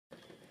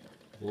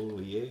all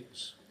the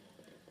eggs.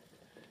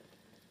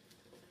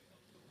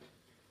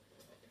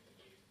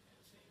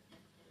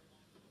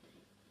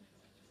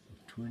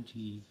 For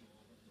 20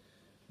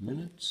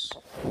 minutes.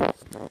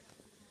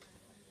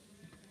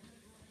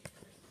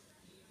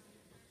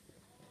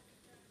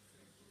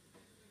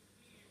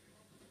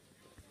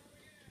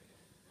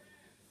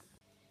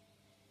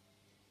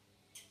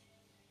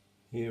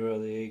 Here are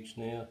the eggs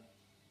now.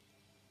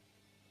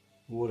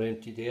 Water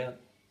emptied out.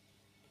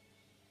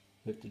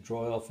 Let it dry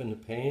off in the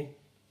pan.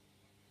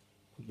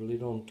 Put the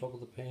lid on top of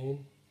the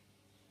pan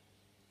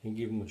and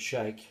give them a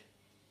shake.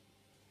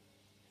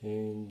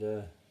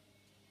 And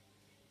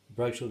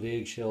breaks all the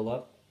eggshell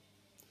up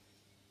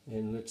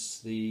and lets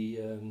the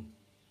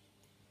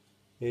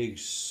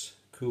eggs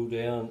cool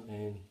down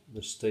and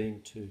the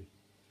steam to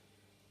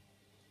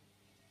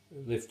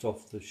lift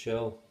off the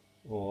shell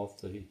or off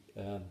the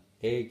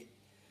egg,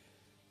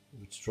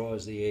 which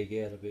dries the egg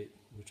out a bit,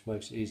 which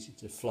makes it easy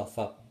to fluff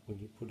up when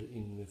you put it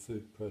in the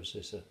food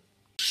processor.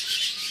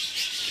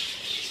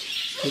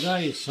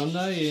 Today is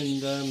Sunday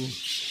and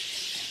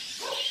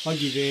I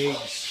give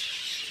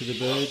eggs to the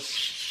birds,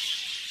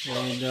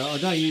 and I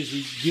don't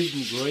usually give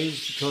them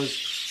greens because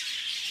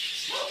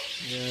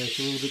it's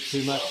a little bit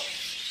too much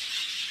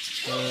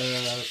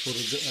for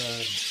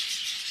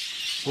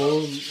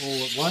them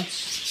all at once.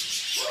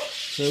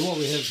 So what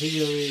we have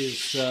here is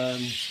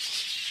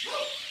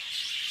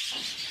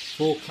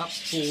 4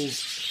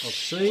 cupfuls of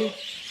seed.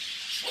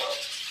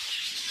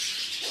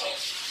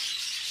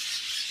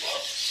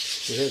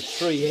 We have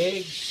 3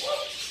 eggs.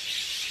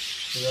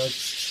 I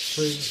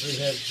previously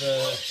have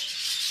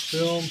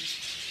filmed.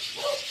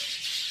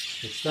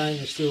 The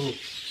stainless steel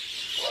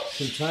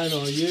container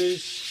I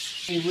use.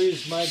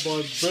 Whiz made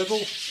by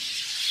Breville.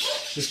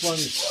 This one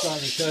is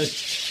starting to show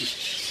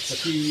a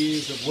few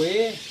years of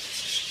wear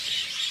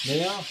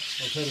now.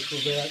 I've had it for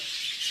about,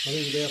 I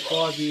think about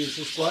 5 years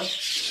this one.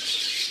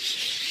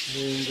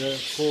 And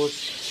of course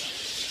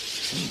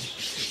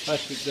the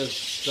plastic does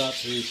start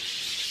to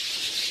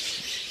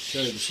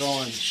show the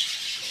signs.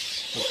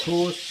 Of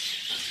course,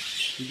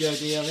 you go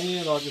down here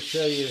and I'll just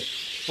show you,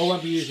 I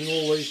won't be using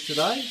all these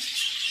today.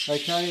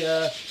 Okay,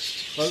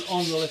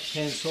 on the left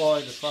hand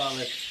side, the far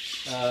left,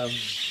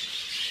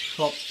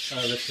 top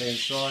left hand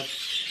side,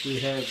 we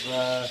have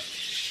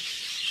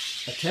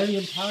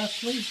Italian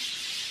parsley.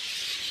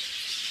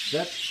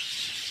 That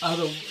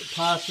other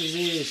parsley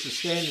there is the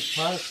standard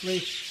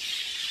parsley.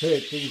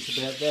 Heard things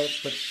about that,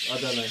 but I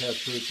don't know how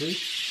true it is.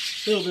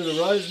 A little bit of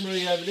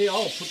rosemary over there.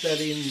 I'll put that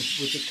in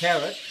with the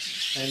carrot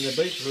and the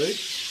beetroot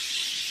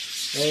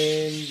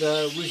and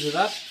whiz it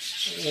up,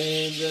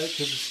 and because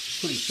it's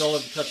pretty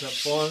solid, cut up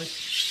finely.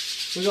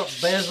 We've got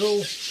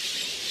basil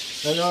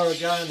and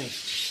oregano.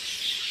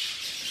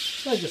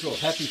 They're just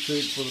all happy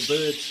food for the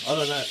birds. I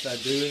don't know if they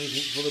do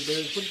anything for the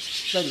birds, but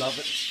they love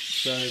it,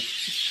 so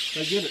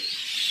they get it.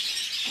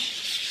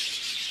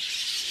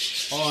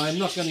 I'm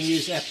not going to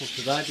use apple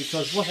today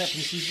because what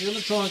happens is you're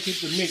going to try and keep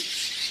the mix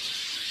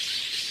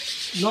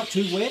not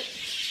too wet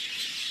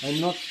and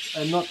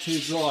not too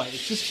dry.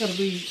 It's just going to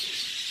be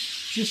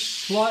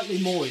just slightly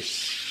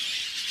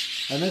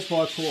moist, and that's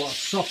why I call it a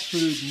soft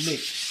food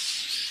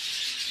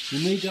mix. You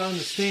need to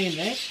understand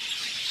that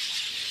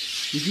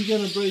if you're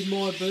going to breed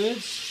my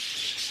birds,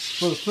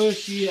 for the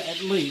first year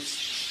at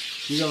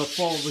least, you've got to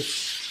follow the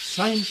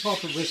same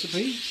type of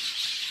recipe,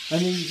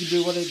 and then you can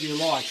do whatever you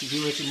like. If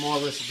you reckon my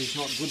recipe's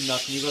not good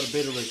enough and you've got a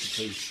better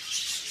recipe,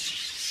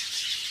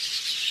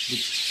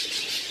 which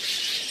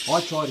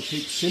I try to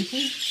keep simple.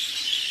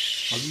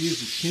 I've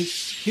used the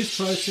KISS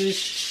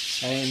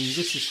process, and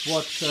this is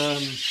what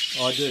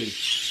I do.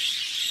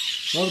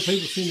 A lot of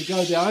people seem to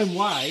go their own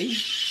way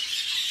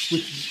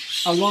with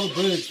a lot of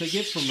birds they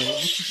get from me,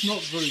 which is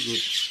not very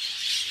good.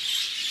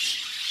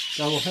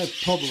 They will have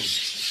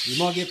problems. You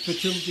might get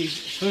fertility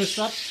first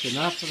up, then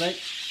after that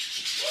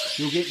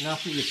you'll get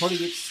nothing. You'll probably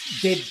get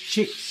dead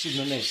chicks in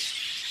the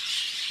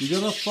nest. You've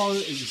got to follow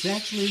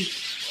exactly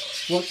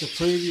what the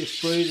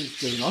previous breeders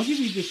do. And I'll give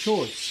you the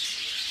choice.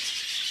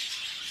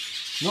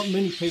 Not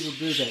many people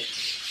do that,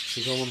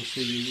 because I want to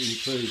see you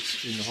improve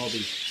in the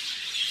hobby.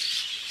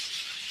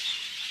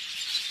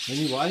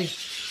 Anyway,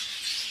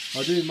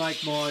 I do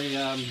make my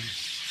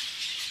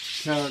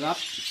carrot up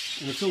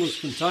in a filler's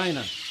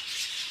container,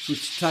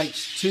 which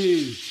takes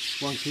 2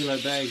 1 kilo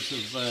bags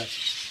of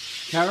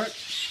carrot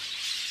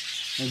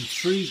and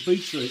 3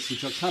 beetroot,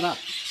 which I cut up.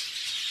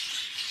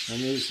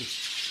 And there's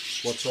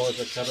what size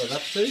I cut it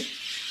up to.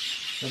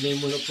 And then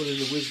when I put it in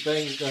the whiz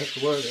bang, you don't have to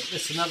worry about it.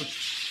 That's another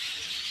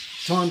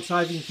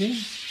time-saving thing.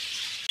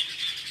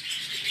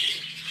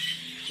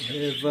 I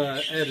have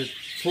added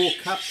 4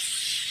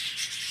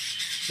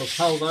 cups of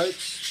hulled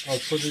oats. I'll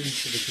put it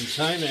into the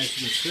container, as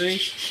you can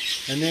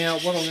see. And now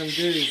what I'm going to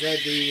do is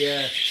add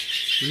the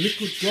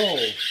liquid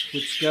gold,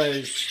 which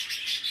goes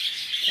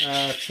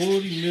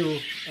 40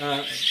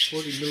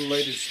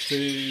 millilitres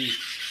to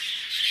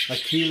a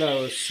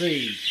kilo of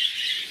seed.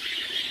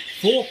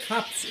 4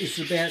 cups is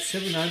about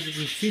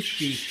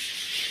 750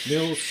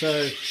 mils,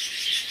 so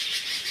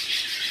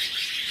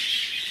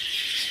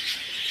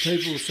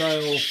people say,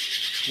 well,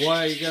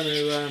 why are you going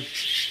to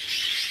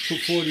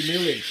put 40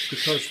 mil in?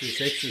 Because there's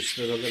extras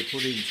that I've got to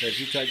put in. So if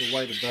you take the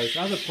weight of those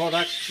other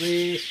products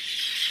there,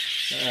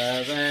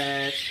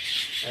 that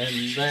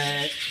and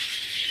that,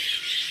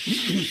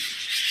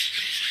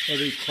 that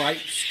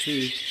equates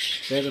to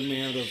that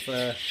amount of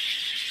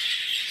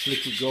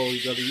liquid gold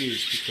you've got to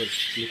use, because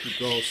liquid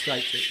gold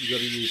states that you've got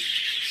to use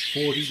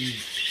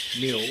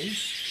 40 mils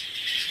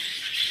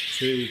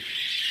to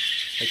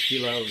a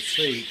kilo of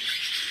seed.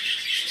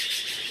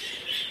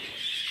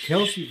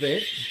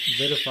 Calcivet,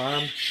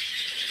 Vetafarm,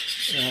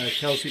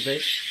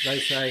 Calcivet, they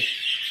say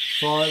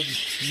 5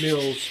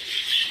 mils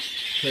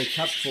per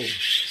cupful.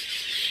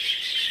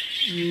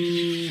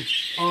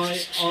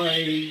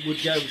 I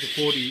would go with the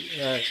 40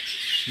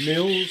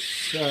 mils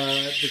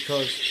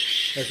because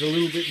that's a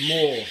little bit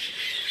more.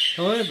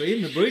 However,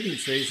 in the breeding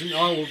season,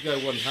 I will go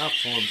 1.5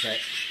 times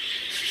that.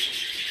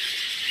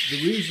 The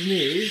reason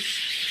is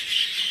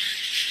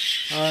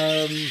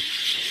I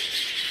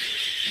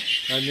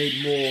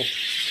need more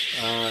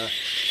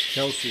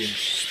calcium,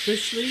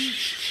 especially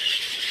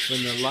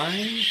when they're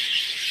laying,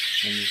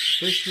 and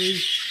especially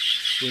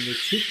when the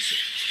chicks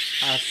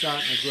are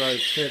starting to grow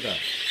feather.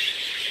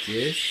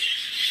 Yes,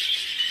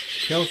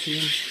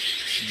 calcium,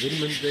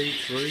 vitamin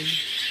D3,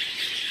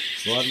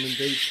 vitamin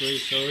D3,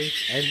 sorry,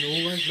 and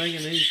all those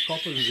manganese,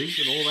 copper and zinc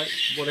and all that,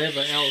 whatever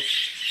else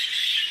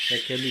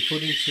that can be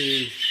put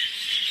into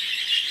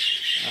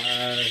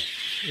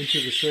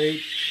the seed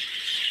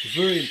is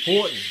very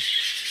important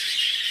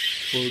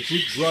for a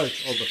good growth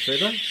of the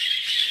feather.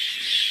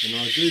 And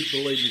I do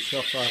believe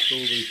myself, after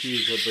all these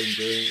years I've been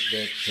doing it,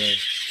 that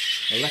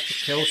a lack of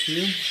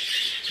calcium,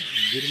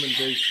 vitamin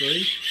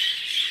D3,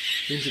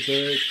 into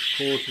bird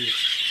causes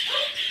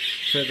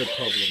feather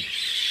problems.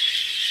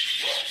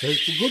 So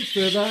for good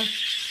feather,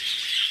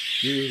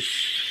 use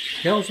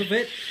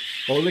Calcivet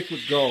or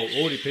liquid gold.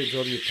 All depends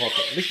on your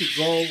pocket. Liquid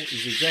gold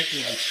is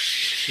exactly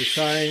the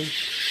same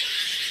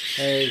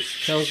as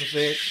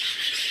Calcivet,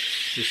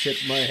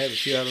 except may have a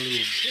few other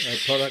little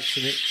products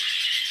in it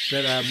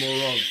that are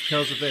more of.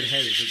 Calcivet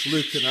has a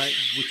gluconate,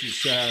 which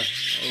is a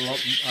lot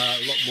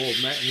more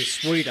than that, and it's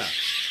sweeter.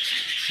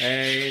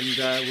 And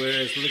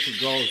whereas liquid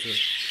gold is a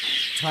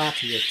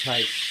tartier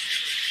taste,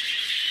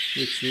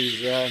 which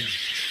is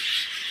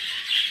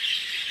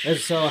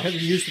as so I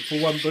haven't used it for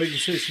one breeding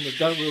season. I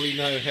don't really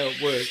know how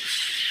it works.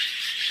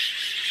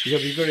 You've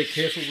got to be very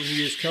careful when you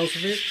use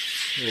Calcivet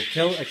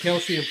or a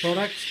calcium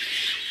product.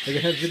 They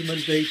have vitamin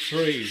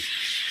D3,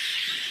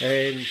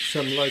 and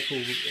some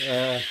local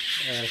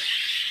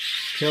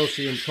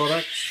calcium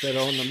products that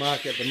are on the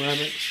market at the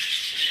moment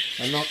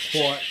are not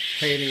quite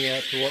panning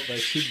out to what they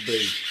should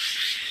be.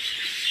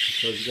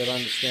 Because you've got to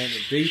understand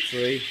that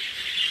D3,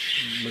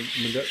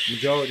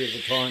 majority of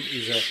the time,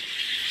 is a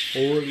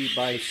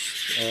oily-based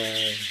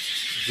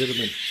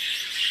vitamin,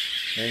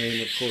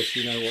 and of course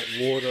you know what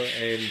water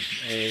and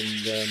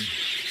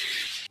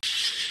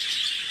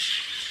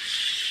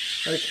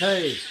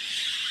okay,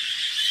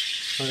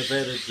 I've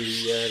added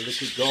the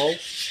liquid gold,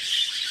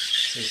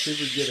 and see if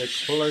we get a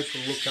closer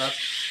look up.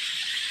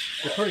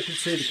 You probably can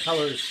see the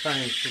colour has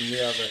changed from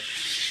the other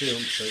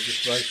film, so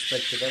just race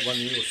back to that one,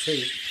 and you'll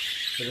see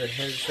that it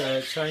has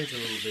changed a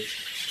little bit.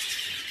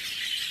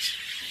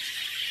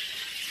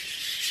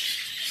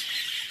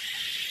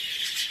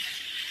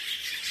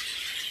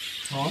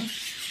 Time,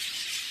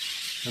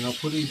 and I'll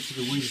put into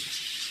the whiz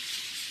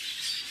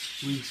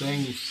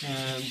bang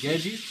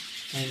gadget,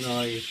 and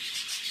I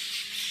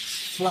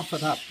fluff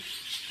it up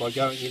by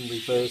going in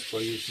reverse by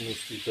using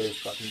this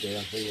reverse button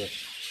down here,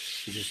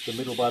 which is the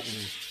middle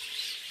button.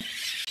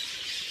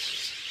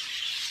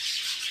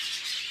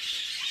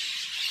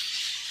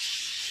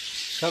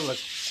 Couple of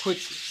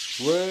quick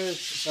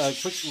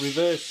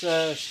reverse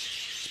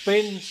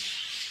spins,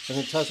 and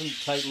it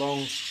doesn't take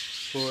long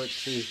for it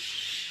to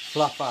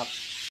fluff up.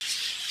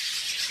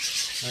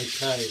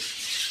 Okay,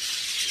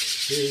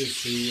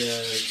 here's the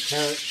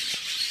carrot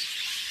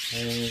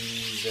and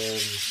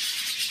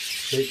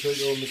beetroot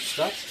all mixed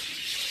up,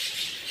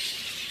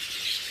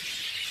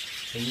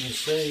 and you can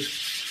see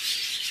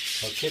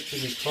I kept to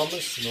my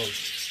promise, and I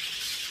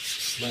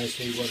may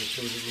see 1 or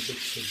 2 little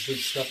bits of big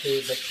stuff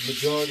there, but the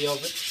majority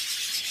of it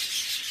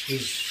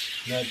is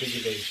no bigger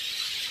than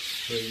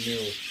 3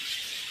 mil.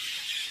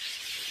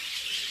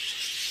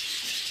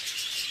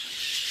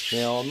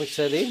 Now I'll mix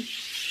that in.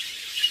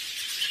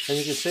 And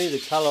you can see the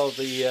colour of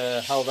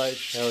the hull oat,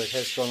 how it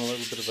has gone a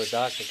little bit of a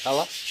darker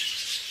colour.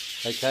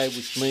 Okay,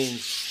 which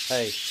means,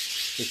 hey,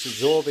 it's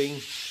absorbing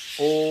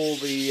all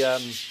the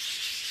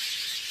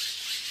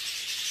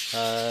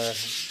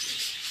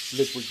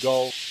liquid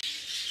gold.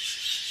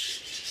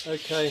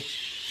 Okay,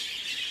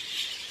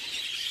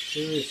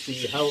 here is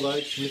the hull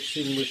oats mixed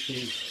in with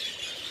the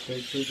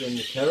beetroot and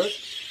the carrot.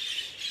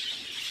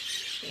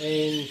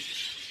 And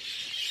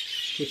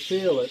to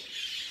feel it,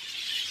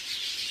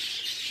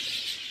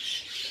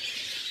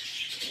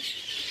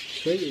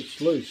 see, it's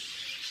loose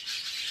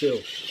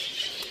still,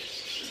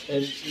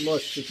 and you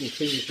might stick your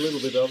fingers a little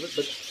bit of it,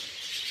 but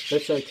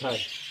that's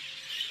okay.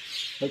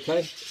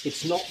 Okay,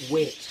 it's not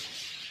wet.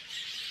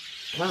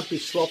 Can't be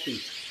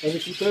sloppy. And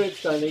if your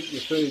birds don't eat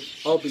your food,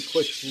 I'll be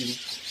questioning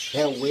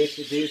how wet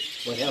it is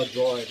or how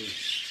dry it is.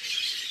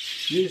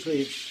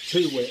 Usually it's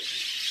too wet.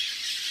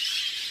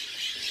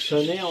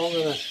 So now I'm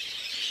going to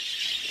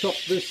chop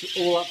this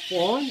all up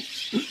fine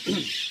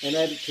and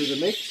add it to the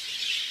mix.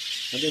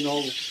 And then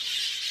I'll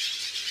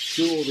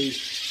do all these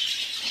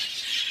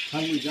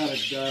hungry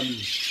gutted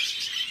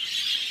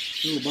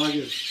little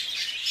buggers.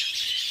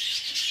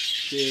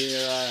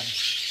 They're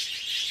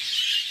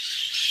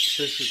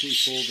specialty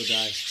for the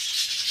day.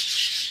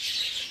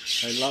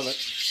 They love it,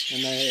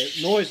 and their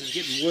noise is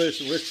getting worse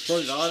and worse.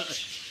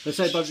 They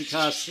say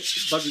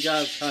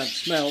budgerigars can't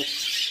smell,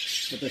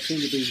 but they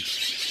seem to be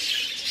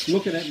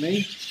looking at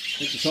me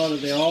at the side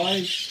of their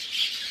eyes,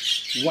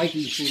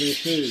 waiting for their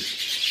food.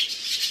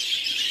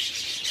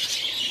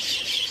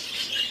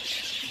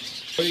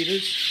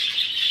 Eaters,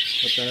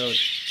 but they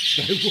weren't.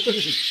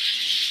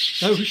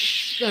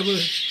 They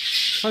were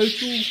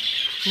total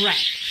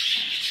crap.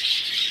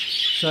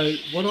 So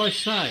what I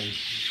say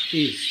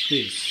is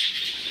this: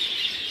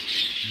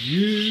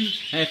 you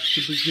have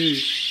to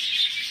produce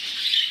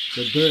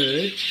the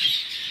bird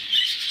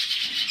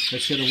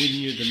that's going to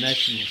win you the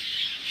national.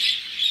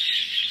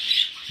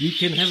 You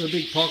can have a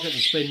big pocket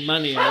and spend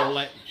money and all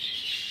that,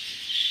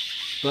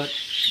 but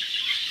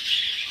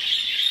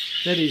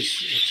that is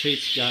a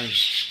cheat's game.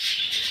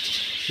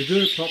 To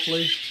do it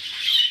properly,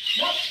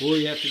 all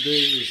you have to do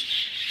is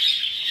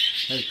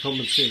have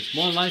common sense.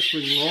 My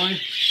lace-wing line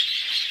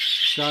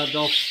started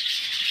off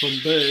from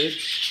birds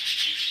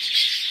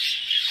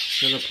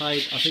that I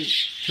paid, I think,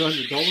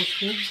 $200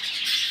 for.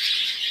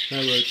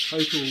 They were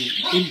total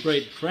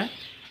inbred crap,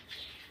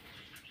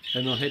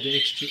 and I had to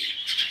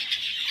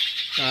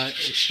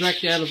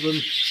extract out of them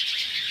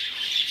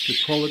the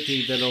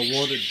quality that I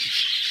wanted.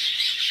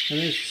 And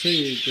as you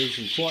see, there's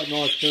some quite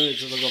nice birds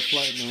that I've got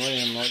floating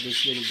around, like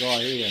this little guy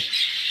here,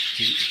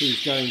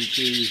 who's going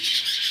to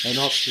an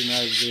auction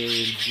over there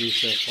in New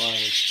South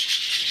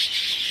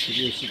Wales. If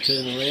you was to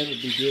turn around,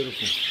 it'd be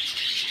beautiful.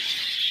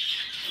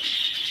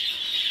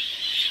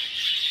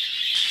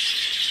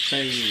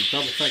 Spangles,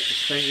 double factor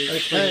spangles,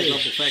 okay.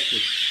 Double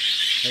factors.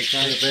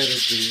 Okay, I've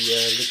added the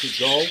liquid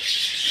gold.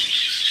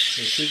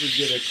 And see if we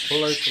get a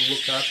closer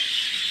look up.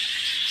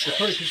 You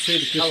probably can see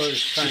the colour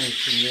has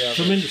changed from the other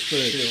tremendous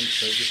bird film,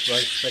 so just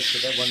race back to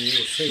that one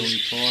you'll see.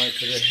 Tired,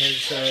 but it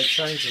has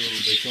changed a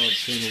little bit. I'd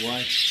turn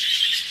away.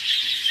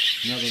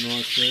 Another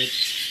nice bird.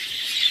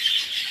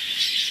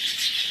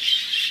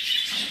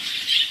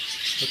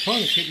 I'm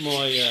trying to keep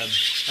my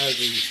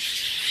ovaries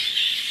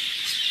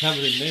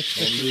covered in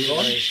mesh. They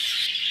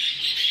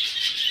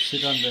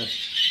sit under, a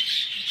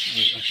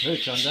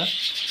perch under,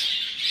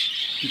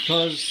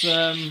 because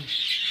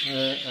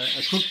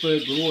a cook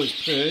bird will always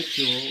perch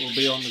or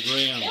be on the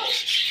ground,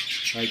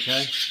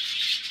 okay,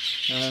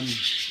 and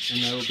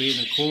they will be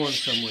in a corner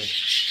somewhere.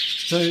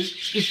 So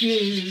if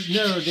you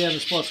narrow down the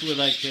spots where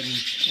they can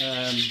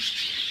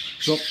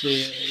drop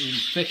their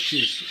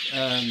infectious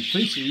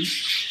feces,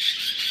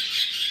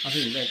 I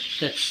think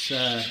that's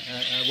a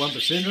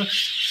 1%er.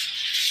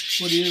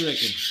 What do you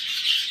reckon?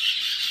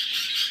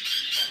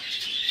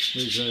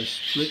 There's a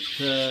split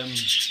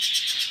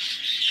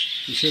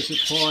recessive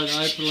pine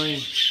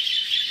opaline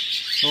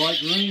light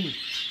green.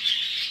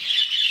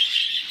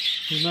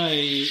 We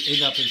may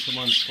end up in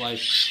someone's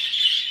place.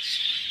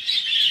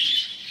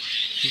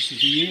 This is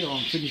the year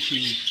I'm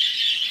finishing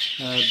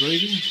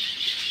breeding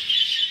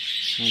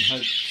and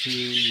hope to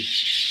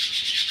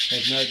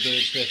have no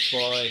birds left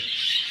by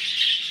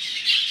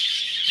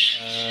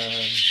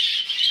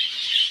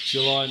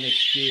July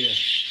next year.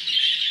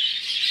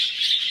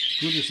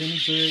 Good as any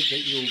bird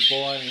that you'll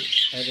buy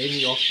at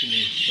any auction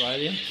in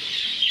Australia.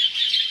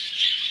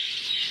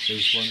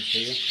 These ones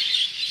here.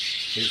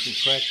 These are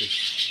crackers.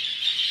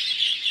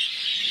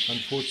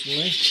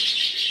 Unfortunately,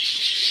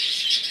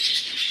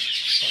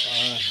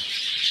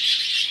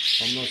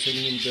 I'm not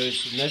sending in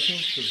birds to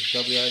nationals because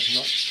WA is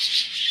not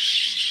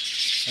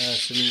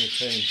sending a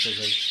team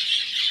because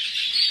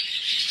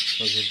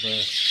of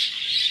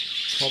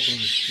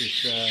problems with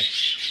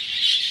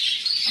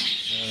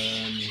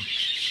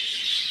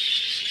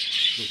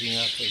looking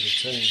after the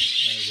team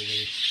over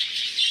there,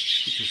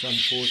 which is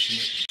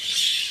unfortunate.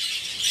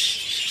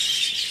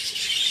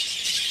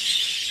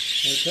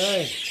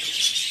 Okay,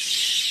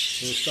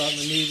 we're starting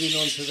to move in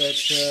onto that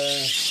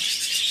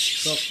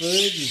soft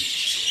bird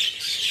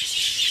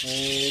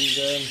and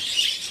the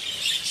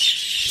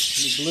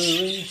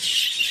blue ring.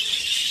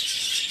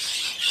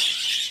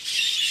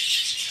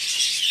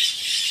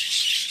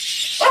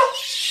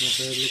 Not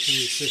bad looking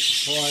recessive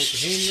pie to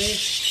him there.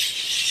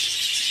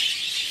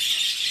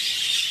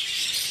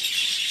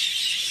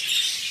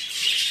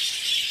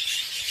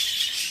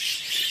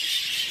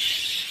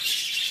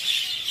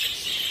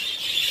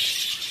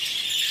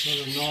 Got a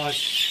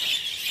nice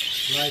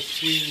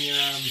lace-wing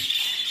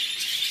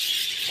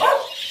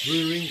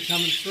blue ring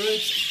coming through.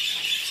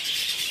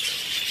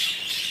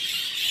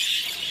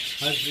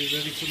 Hopefully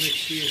ready for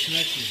next year's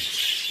national.